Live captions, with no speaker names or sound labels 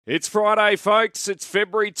It's Friday, folks. It's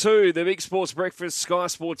February 2, the Big Sports Breakfast, Sky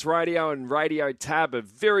Sports Radio and Radio Tab. A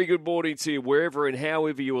very good morning to you wherever and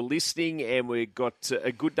however you are listening. And we've got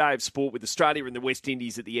a good day of sport with Australia and the West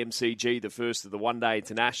Indies at the MCG, the first of the one-day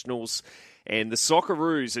internationals. And the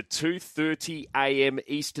Socceroos at 2:30 a.m.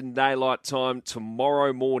 Eastern Daylight Time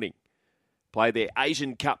tomorrow morning play their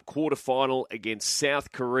Asian Cup quarterfinal against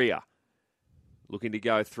South Korea. Looking to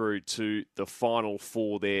go through to the final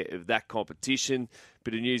four there of that competition.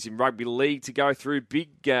 Bit of news in rugby league to go through.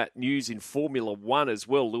 Big news in Formula One as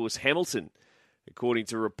well. Lewis Hamilton, according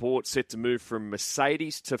to reports, set to move from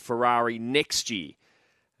Mercedes to Ferrari next year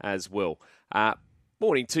as well.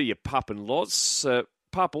 Morning to you, Pup and Loz.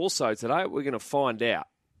 Pup, also today we're going to find out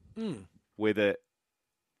whether,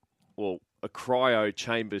 a cryo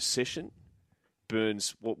chamber session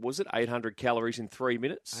burns, 800 calories in 3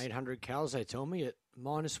 minutes? 800 calories, they tell me, at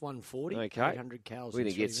minus 140. Okay. 800 calories We're in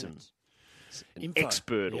going to 3 get minutes. an Info.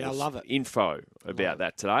 expert I love it. info about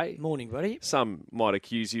that today. Morning, buddy. Some might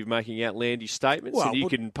accuse you of making outlandish statements, Well, and you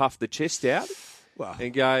can puff the chest out Well,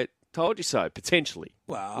 and go, told you so, potentially.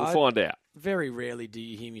 well, We'll find out. very rarely do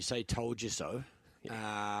you hear me say "told you so."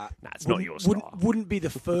 No, it's not your style. Wouldn't be the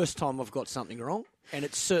first time I've got something wrong, and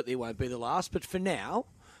it certainly won't be the last. But for now,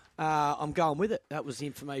 I'm going with it. That was the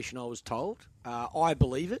information I was told. I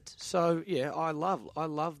believe it. So yeah, I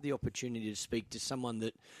love the opportunity to speak to someone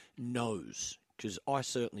that knows, because I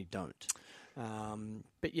certainly don't.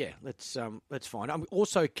 But yeah, let's find. I'm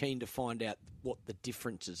also keen to find out what the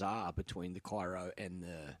differences are between the cryo and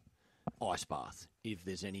the ice bath, if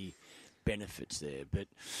there's any benefits there. But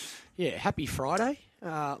yeah, happy Friday.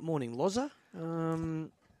 Morning, Loza.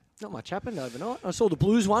 Not much happened overnight. I saw the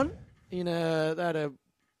Blues won they had a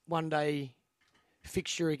one-day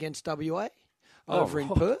fixture against WA over in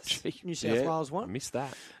Perth. New South Wales won. I missed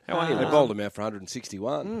that. How are you? They bowled them out for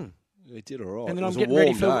 161. They did all right. And then it I'm was getting a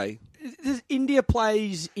warm ready for day. India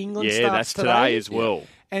plays England. Yeah, starts that's today as well. Yeah.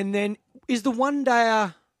 And then is the one-day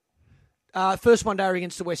first one-day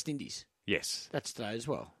against the West Indies? Yes. That's today as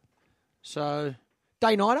well. So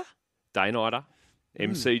day-nighter. Day-nighter,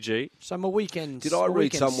 MCG. So my weekends. Did I my read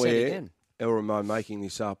weekend's set somewhere, again. or am I making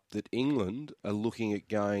this up, that England are looking at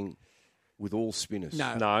going with all spinners?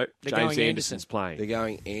 No. No, They're James going Anderson's playing. They're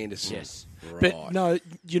going Anderson. Yes. Right. But no,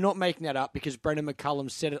 you're not making that up, because Brendan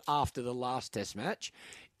McCullum said it after the last Test match.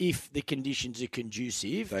 If the conditions are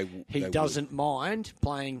conducive, he doesn't mind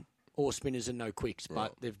playing all spinners and no quicks. But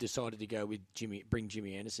Right. they've decided to go with bring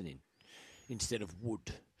Jimmy Anderson in instead of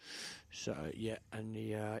Wood. So yeah, and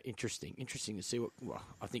interesting to see what. Well,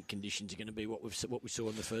 I think conditions are going to be what we saw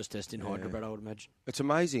in the first Test in Hyderabad, I would imagine. It's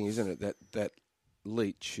amazing, isn't it, that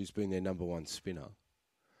Leach, who's been their number one spinner,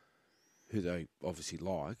 who they obviously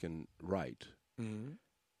like and rate,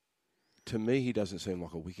 to me he doesn't seem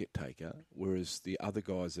like a wicket taker, whereas the other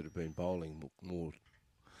guys that have been bowling look more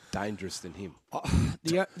dangerous than him.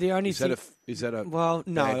 The only thing, is that a well,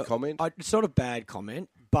 no, bad comment? It's not a bad comment,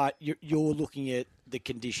 but you're looking at the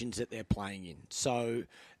conditions that they're playing in. So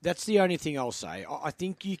that's the only thing I'll say. I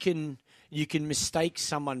think you can mistake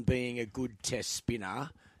someone being a good Test spinner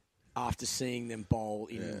after seeing them bowl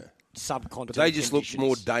in subcontinent. But they just conditions. looked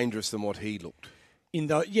more dangerous than what he looked.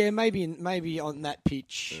 Maybe on that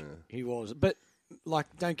pitch he was. But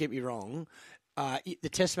don't get me wrong. The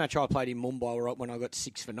Test match I played in Mumbai, when I got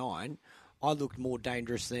 6 for 9, I looked more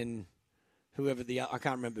dangerous than whoever I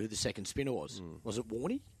can't remember who the second spinner was. Was it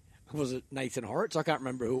Warney? Was it Nathan Horrocks? I can't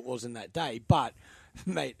remember who it was in that day. But,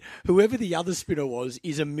 mate, whoever the other spinner was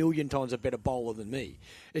is a million times a better bowler than me.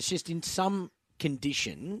 It's just in some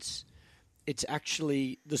conditions, it's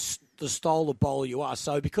actually the style of bowler you are.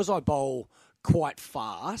 So because I bowl quite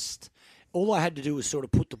fast, all I had to do was sort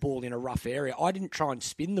of put the ball in a rough area. I didn't try and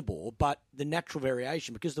spin the ball, but the natural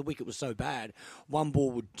variation, because the wicket was so bad, one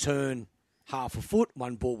ball would turn half a foot,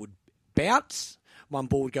 one ball would bounce, one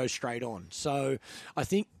ball would go straight on. So I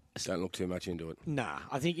think... Don't look too much into it. Nah,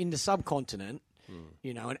 I think in the subcontinent,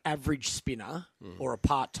 an average spinner or a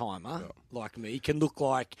part-timer like me can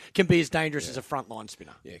be as dangerous as a frontline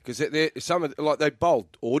spinner. Yeah, because they bowl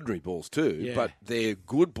ordinary balls too, but they're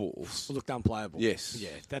good balls. Looked unplayable. Yes. Yeah,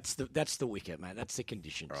 that's the wicket, mate. That's the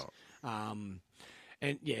conditions. Right.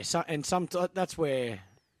 That's where.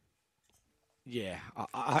 Yeah.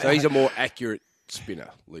 So he's a more accurate spinner,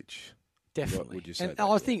 Leach. Definitely. Would you say and that?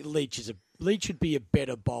 I think Leach would be a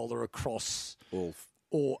better bowler across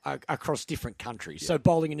or across different countries. So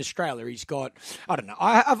bowling in Australia, he's got, I don't know,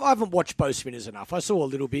 I haven't watched bow spinners enough. I saw a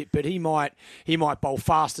little bit, but he might bowl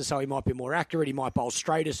faster, so he might be more accurate. He might bowl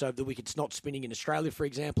straighter, so the wicket's not spinning in Australia, for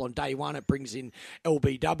example. On day one, it brings in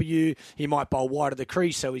LBW. He might bowl wide of the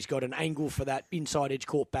crease, so he's got an angle for that inside edge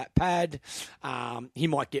court bat pad. He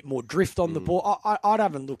might get more drift on the ball. I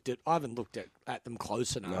haven't looked at them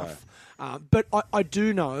close enough. No. But I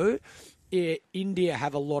do know India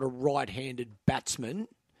have a lot of right-handed batsmen,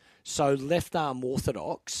 so left-arm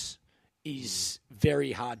orthodox is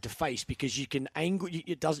very hard to face because you can angle.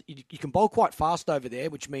 You can bowl quite fast over there,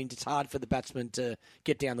 which means it's hard for the batsman to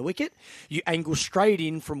get down the wicket. You angle straight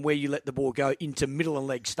in from where you let the ball go into middle and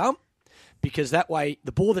leg stump, because that way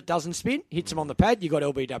the ball that doesn't spin hits him on the pad. You got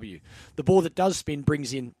LBW. The ball that does spin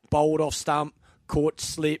brings in bowled off stump, caught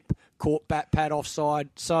slip, caught bat pad offside.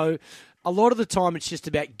 So a lot of the time it's just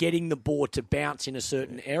about getting the ball to bounce in a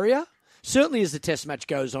certain area, certainly as the test match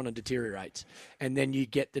goes on and deteriorates, and then you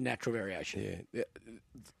get the natural variation. Yeah.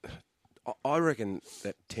 I reckon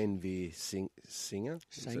that Tanveer Singer.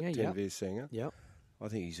 Tanveer Singer. Yep. I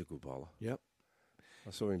think he's a good bowler. Yep.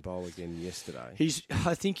 I saw him bowl again yesterday.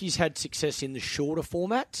 I think he's had success in the shorter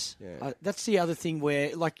formats. Yeah. That's the other thing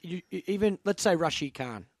where, like, even, let's say Rashid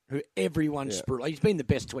Khan, who everyone's he's been the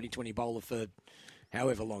best 2020 bowler for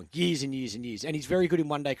however long, years and years and years. And he's very good in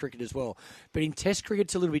one-day cricket as well. But in Test cricket,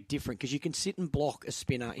 it's a little bit different because you can sit and block a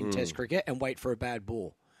spinner in Test cricket and wait for a bad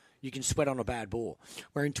ball. You can sweat on a bad ball.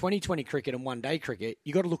 Where in 2020 cricket and one-day cricket,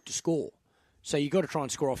 you got to look to score. So you got to try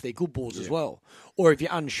and score off their good balls as well. Or if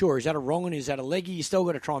you're unsure, is that a wrong one, is that a leggy, you still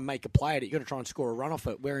got to try and make a play at it. You got to try and score a run off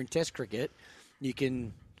it. Where in Test cricket, you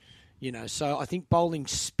can, so I think bowling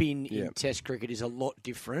spin in Test cricket is a lot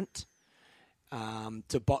different. And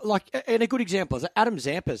a good example is Adam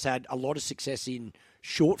Zampa's had a lot of success in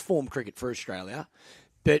short form cricket for Australia,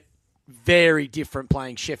 but very different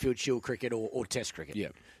playing Sheffield Shield cricket or Test cricket. Yeah.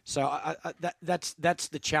 So that's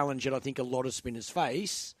the challenge that I think a lot of spinners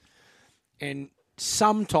face, and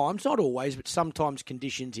sometimes, not always, but sometimes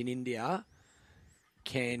conditions in India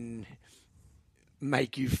can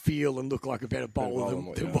make you feel and look like a better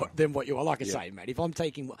bowler than what you are. Like I say, mate, if I'm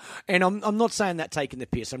taking... And I'm not saying that taking the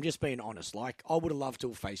piss. I'm just being honest. Like, I would have loved to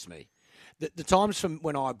have faced me. The times from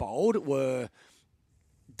when I bowled were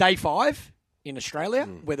day 5 in Australia,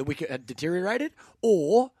 where the wicket had deteriorated,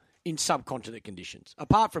 or in subcontinent conditions.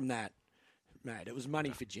 Apart from that, mate, it was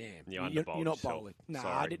money for jam. You're not bowling. No,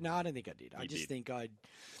 I don't think I did. I just think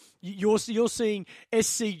You're seeing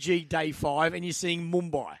SCG day 5 and you're seeing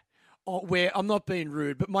Mumbai. Where I'm not being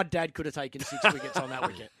rude, but my dad could have taken 6 wickets on that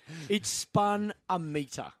wicket. It spun a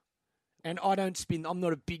metre. And I don't spin. I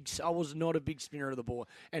was not a big spinner of the ball,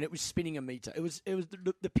 and it was spinning a metre.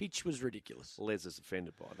 The pitch was ridiculous. Les is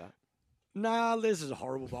offended by that. Nah, Les is a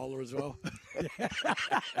horrible bowler as well.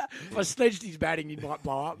 If I sledged his batting, he might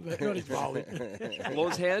blow up, but not his bowling.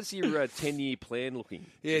 Loz, how's your 10-year plan looking?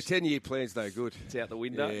 Yeah, 10-year plan's no good. It's out the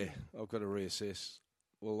window? Yeah, I've got to reassess.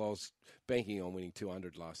 Well, I was banking on winning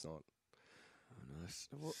 200 last night.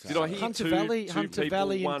 Did I hear Hunter two Valley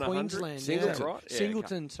people in Queensland? Singleton, right? Yeah,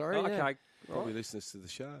 Singleton, sorry. Okay. Yeah. Probably listeners to the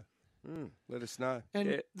show. Let us know.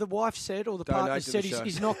 And the wife said, or the Donate partner to said, the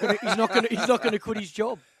he's not going to quit his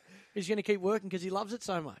job. He's going to keep working because he loves it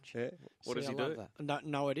so much. Yeah. What does he do?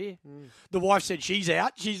 No idea. The wife said she's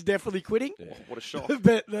out. She's definitely quitting. Yeah. What a shock.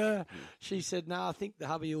 But she said, no, I think the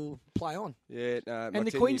hubby will play on. Yeah. No, and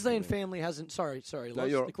the Queensland family hasn't. Sorry,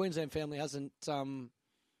 No, the Queensland family hasn't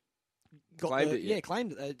claimed it yet. Yeah,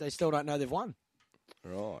 claimed it. They still don't know they've won.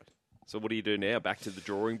 Right. So what do you do now? Back to the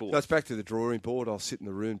drawing board? That's back to the drawing board. I'll sit in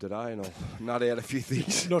the room today and I'll nut out a few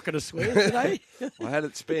things. Not going to swear today? I had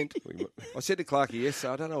it spent. I said to Clarkie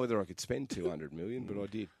yesterday, I don't know whether I could spend 200 million, but I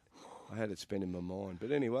did. I had it spent in my mind.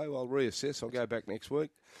 But anyway, I'll reassess. I'll go back next week.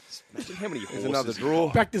 Imagine how many horses. There's another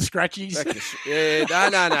draw. Back to scratchies. No.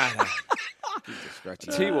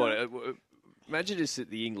 Scratchies. Tell you what, imagine us at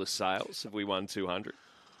the English sales if we won 200.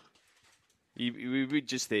 We were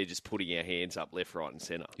just there, just putting our hands up left, right, and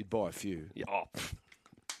centre. You'd buy a few. Yeah,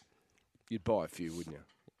 You'd buy a few, wouldn't you?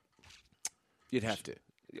 You'd have to.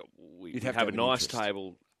 We'd have a nice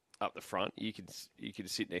table up the front. You could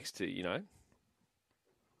sit next to,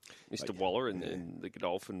 Mr. Waller and the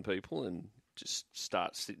Godolphin people and just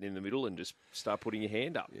start sitting in the middle and just start putting your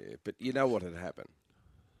hand up. Yeah, but you know what would happen?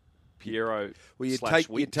 Piero. Well,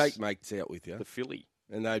 you'd take mates out with you. The filly.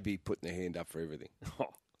 And they'd be putting their hand up for everything.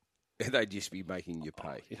 They'd just be making you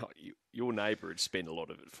pay. Your neighbour would spend a lot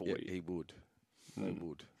of it for you. He would. He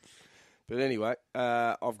would. But anyway,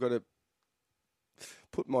 I've got to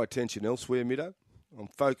put my attention elsewhere, Middo. I'm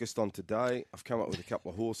focused on today. I've come up with a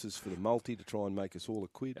couple of horses for the multi to try and make us all a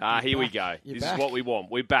quid. Here we go. This is what we want.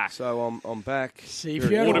 We're back. So I'm back. See, if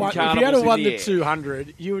you had won the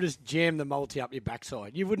 200, you would just jam the multi up your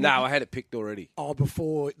backside. You wouldn't. No, I had it picked already. Oh,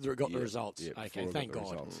 before you got the results. Yeah, okay, thank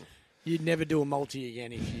God. You'd never do a multi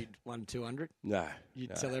again if you'd won 200? No.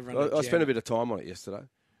 You'd tell everyone. I spent a bit of time on it yesterday.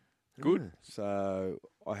 Good. So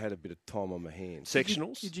I had a bit of time on my hands.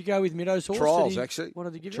 Sectionals? Did you go with Middo's horse? Trials, actually. What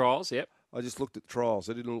did he give you? Trials, yep. I just looked at the trials.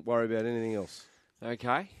 I didn't worry about anything else.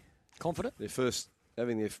 Okay. Confident?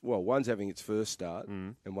 One's having its first start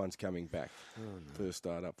and one's coming back. First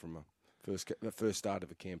start up from the first start of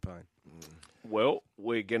a campaign. Well,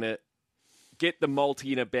 we're going to get the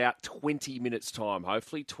multi in about 20 minutes' time,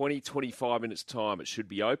 hopefully. 20, 25 minutes' time, it should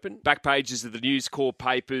be open. Back pages of the News Corp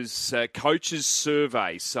papers, coaches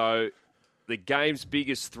survey. So the game's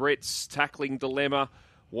biggest threats, tackling dilemma,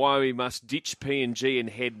 why we must ditch PNG and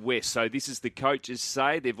head west. So this is the coaches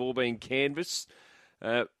say. They've all been canvassed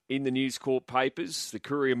in the News Corp papers. The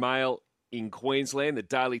Courier Mail in Queensland, the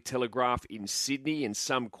Daily Telegraph in Sydney, and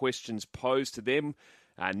some questions posed to them.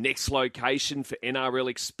 Next location for NRL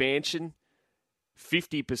expansion.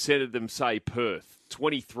 50% of them say Perth,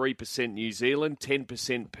 23% New Zealand,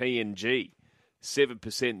 10% PNG,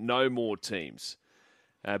 7% no more teams.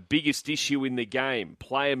 Biggest issue in the game,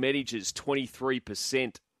 player managers,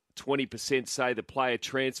 23%. 20% say the player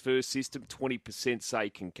transfer system, 20%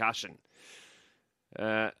 say concussion.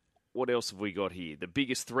 What else have we got here? The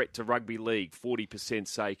biggest threat to rugby league, 40%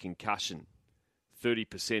 say concussion,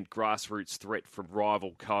 30% grassroots threat from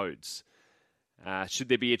rival codes. Should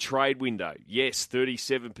there be a trade window? Yes,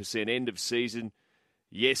 37% end of season.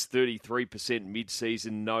 Yes, 33%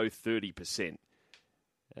 mid-season. No, 30%.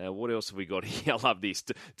 What else have we got here? I love this.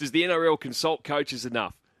 Does the NRL consult coaches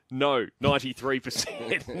enough? No,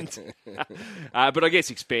 93%. But I guess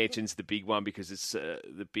expansion's the big one because it's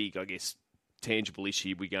the big, tangible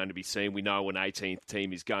issue we're going to be seeing. We know an 18th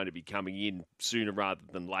team is going to be coming in sooner rather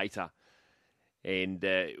than later. And,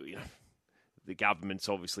 the government's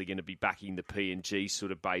obviously going to be backing the PNG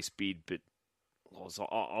sort of base bid, but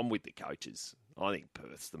I'm with the coaches. I think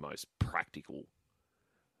Perth's the most practical.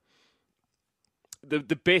 The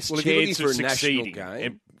best chance of succeeding.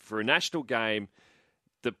 And for a national game,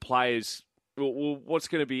 the players... Well, what's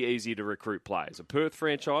going to be easier to recruit players? A Perth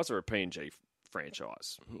franchise or a PNG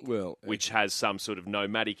franchise? Well, which has some sort of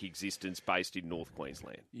nomadic existence based in North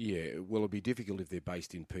Queensland. Yeah, well, it'll be difficult if they're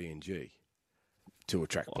based in PNG. To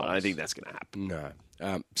attract players. I don't think that's going to happen.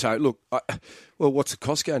 No. So, look, what's the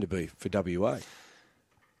cost going to be for WA?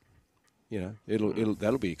 You know,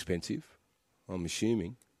 that'll be expensive, I'm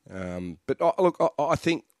assuming. But, I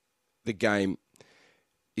think the game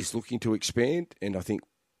is looking to expand, and I think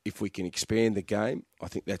if we can expand the game, I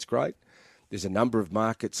think that's great. There's a number of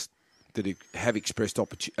markets that have expressed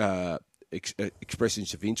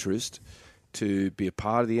expressions of interest to be a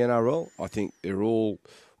part of the NRL. I think they're all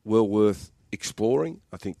well worth exploring.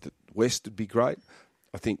 I think that West would be great.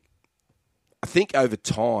 I think over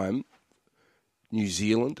time, New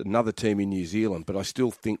Zealand, another team in New Zealand, but I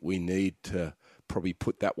still think we need to probably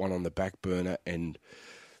put that one on the back burner, and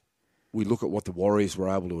we look at what the Warriors were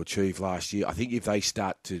able to achieve last year. I think if they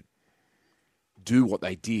start to do what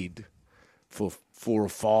they did for 4 or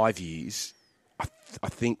 5 years, I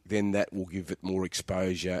think then that will give it more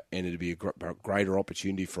exposure, and it'll be a greater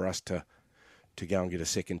opportunity for us to go and get a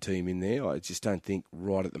second team in there. I just don't think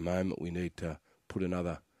right at the moment we need to put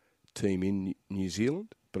another team in New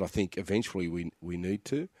Zealand, but I think eventually we need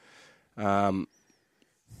to.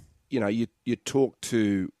 You talk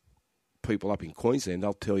to people up in Queensland,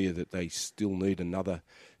 they'll tell you that they still need another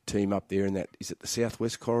team up there, and that is it the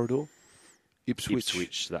Southwest Corridor?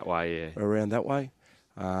 Ipswich that way, yeah. Around that way,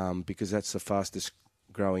 because that's the fastest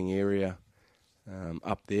growing area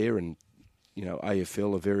up there, and you know,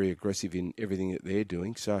 AFL are very aggressive in everything that they're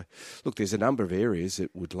doing. So, look, there's a number of areas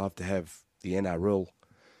that would love to have the NRL,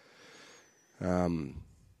 an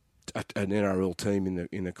NRL team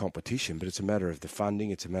in the competition. But it's a matter of the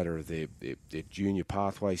funding. It's a matter of their junior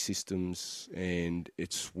pathway systems, and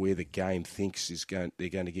it's where the game thinks they're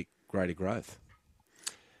going to get greater growth.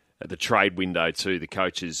 At the trade window too, the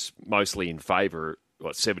coaches mostly in favour,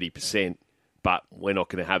 70%. But we're not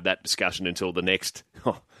going to have that discussion until the next.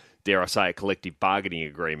 Dare I say, a collective bargaining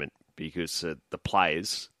agreement, because the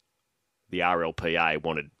players, the RLPA,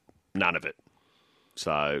 wanted none of it.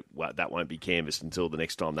 So that won't be canvassed until the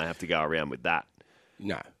next time they have to go around with that.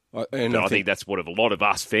 No. And I think that's what a lot of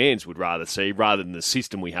us fans would rather see, rather than the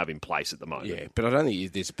system we have in place at the moment. Yeah, but I don't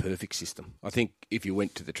think there's a perfect system. I think if you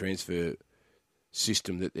went to the transfer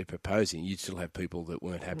system that they're proposing, you'd still have people that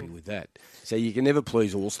weren't happy with that. So you can never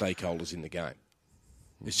please all stakeholders in the game.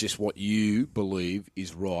 It's just what you believe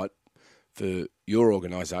is right for your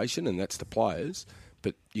organisation, and that's the players.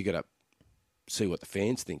 But you got to see what the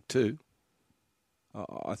fans think too.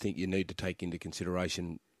 I think you need to take into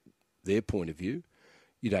consideration their point of view.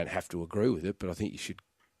 You don't have to agree with it, but I think you should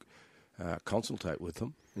consultate with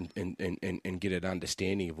them and get an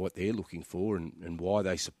understanding of what they're looking for and why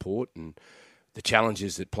they support and the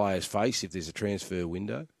challenges that players face if there's a transfer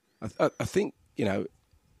window. I think,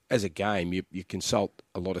 as a game, you consult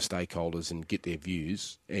a lot of stakeholders and get their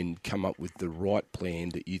views and come up with the right plan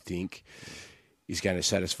that you think is going to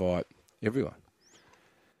satisfy everyone.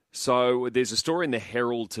 So there's a story in the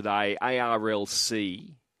Herald today.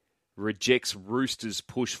 ARLC rejects Roosters'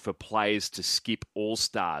 push for players to skip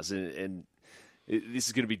All-Stars. And this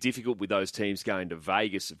is going to be difficult with those teams going to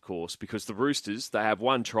Vegas, of course, because the Roosters, they have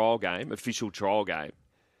one trial game, official trial game,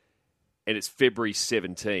 and it's February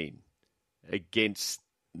 17 against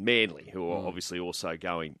Manly, who are obviously also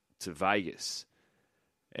going to Vegas.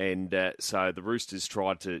 And so the Roosters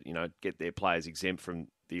tried to, get their players exempt from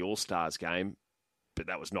the All-Stars game, but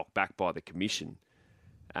that was knocked back by the Commission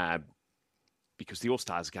because the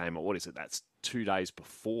All-Stars game, what is it? That's 2 days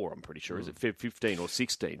before, I'm pretty sure. Is it Feb 15 or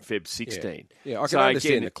 16? Feb 16. Yeah, I can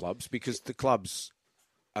understand the clubs because the clubs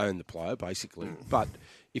own the player, basically. But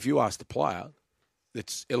if you ask the player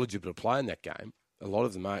that's eligible to play in that game, a lot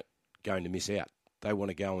of them aren't going to miss out. They want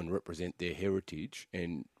to go and represent their heritage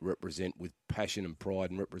and represent with passion and pride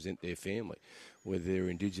and represent their family, whether they're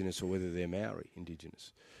Indigenous or whether they're Maori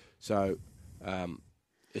Indigenous. So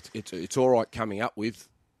it's all right coming up with,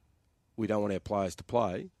 we don't want our players to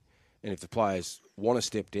play, and if the players want to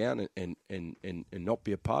step down and not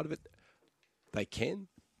be a part of it, they can.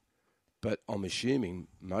 But I'm assuming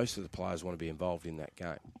most of the players want to be involved in that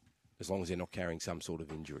game, as long as they're not carrying some sort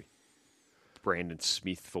of injury. Brandon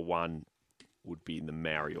Smith, for one, would be in the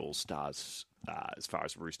Maori All-Stars as far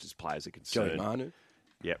as Roosters players are concerned. Joey Manu.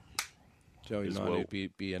 Yep. Joey as Manu well.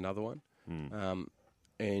 would be another one.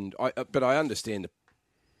 But I understand the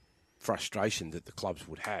frustration that the clubs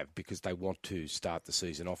would have because they want to start the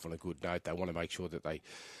season off on a good note. They want to make sure that they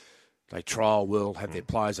trial well, have their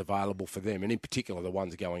players available for them, and in particular the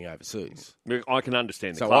ones going overseas. I can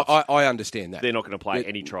understand the so clubs. I understand that. They're not going to play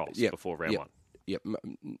any trials before round one. Yep,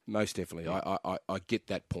 most definitely. I get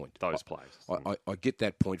that point. Those players. I get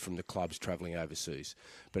that point from the clubs travelling overseas.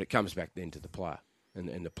 But it comes back then to the player.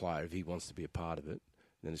 And the player, if he wants to be a part of it,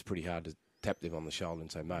 then it's pretty hard to tap them on the shoulder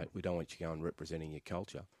and say, mate, we don't want you going representing your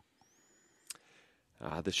culture.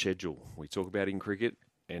 The schedule. We talk about in cricket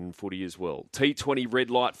and footy as well. T20 red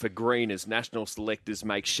light for green as national selectors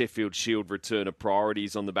make Sheffield Shield return a priority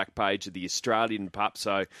on the back page of the Australian Pup.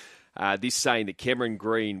 So this saying that Cameron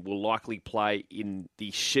Green will likely play in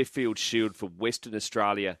the Sheffield Shield for Western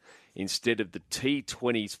Australia instead of the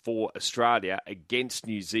T20s for Australia against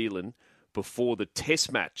New Zealand before the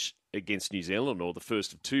test match against New Zealand, or the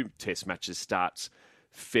first of two test matches, starts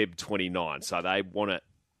Feb 29. So they want to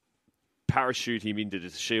parachute him into the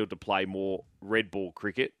Shield to play more red ball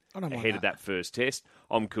cricket ahead of that first test.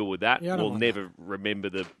 I'm cool with that. We'll never remember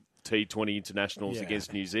the T20 internationals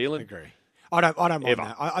against New Zealand. I agree. I don't mind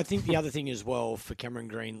that. I think the other thing as well for Cameron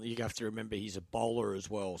Green, you have to remember he's a bowler as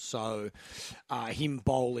well. So him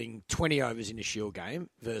bowling 20 overs in a Shield game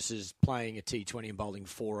versus playing a T20 and bowling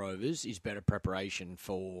 4 overs is better preparation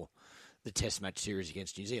for the Test match series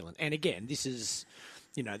against New Zealand. And again, this is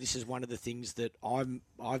one of the things that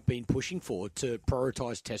I've been pushing for, to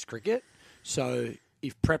prioritise Test cricket. So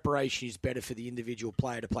if preparation is better for the individual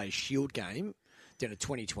player to play a Shield game than a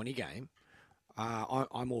 2020 game,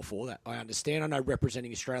 I'm all for that. I understand. I know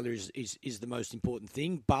representing Australia is the most important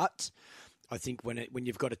thing, but I think when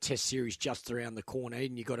you've got a Test series just around the corner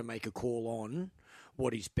and you've got to make a call on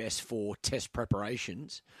what is best for Test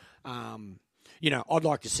preparations, I'd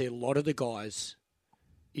like to see a lot of the guys,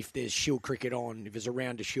 if there's Shield cricket on, if there's a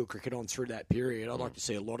round of Shield cricket on through that period, I'd like to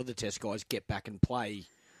see a lot of the Test guys get back and play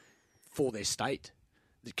for their state,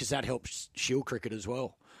 because that helps Shield cricket as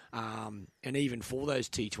well. And even for those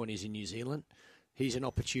T20s in New Zealand, here's an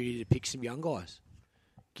opportunity to pick some young guys.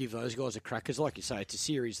 Give those guys a crack. Because like you say, it's a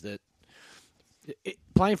series that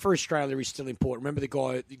playing for Australia is still important. Remember the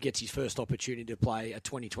guy that gets his first opportunity to play a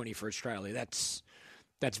 2020 for Australia. That's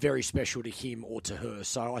very special to him or to her.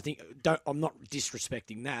 So I think I'm not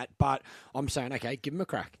disrespecting that, but I'm saying, okay, give them a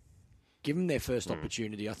crack. Give them their first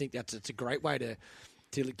opportunity. I think it's a great way to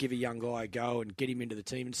give a young guy a go and get him into the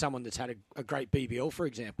team. And someone that's had a great BBL, for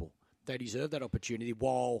example, they deserve that opportunity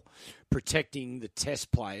while protecting the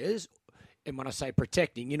Test players. And when I say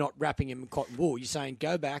protecting, you're not wrapping him in cotton wool. You're saying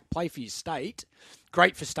go back, play for your state.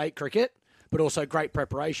 Great for state cricket, but also great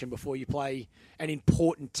preparation before you play an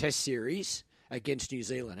important Test series against New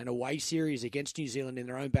Zealand. An away series against New Zealand in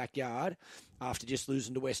their own backyard after just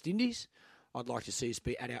losing to West Indies. I'd like to see us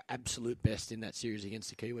be at our absolute best in that series against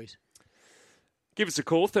the Kiwis. Give us a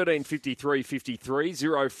call, 1353 53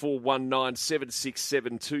 0419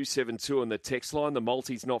 767 272 on the text line. The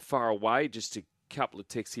multi's not far away. Just a couple of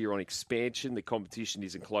texts here on expansion. The competition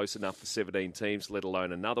isn't close enough for 17 teams, let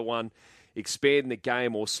alone another one. Expand the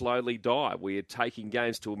game or slowly die. We are taking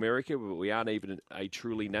games to America, but we aren't even a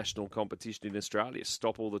truly national competition in Australia.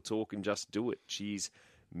 Stop all the talk and just do it. Cheers,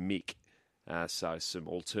 Mick. So some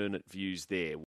alternate views there.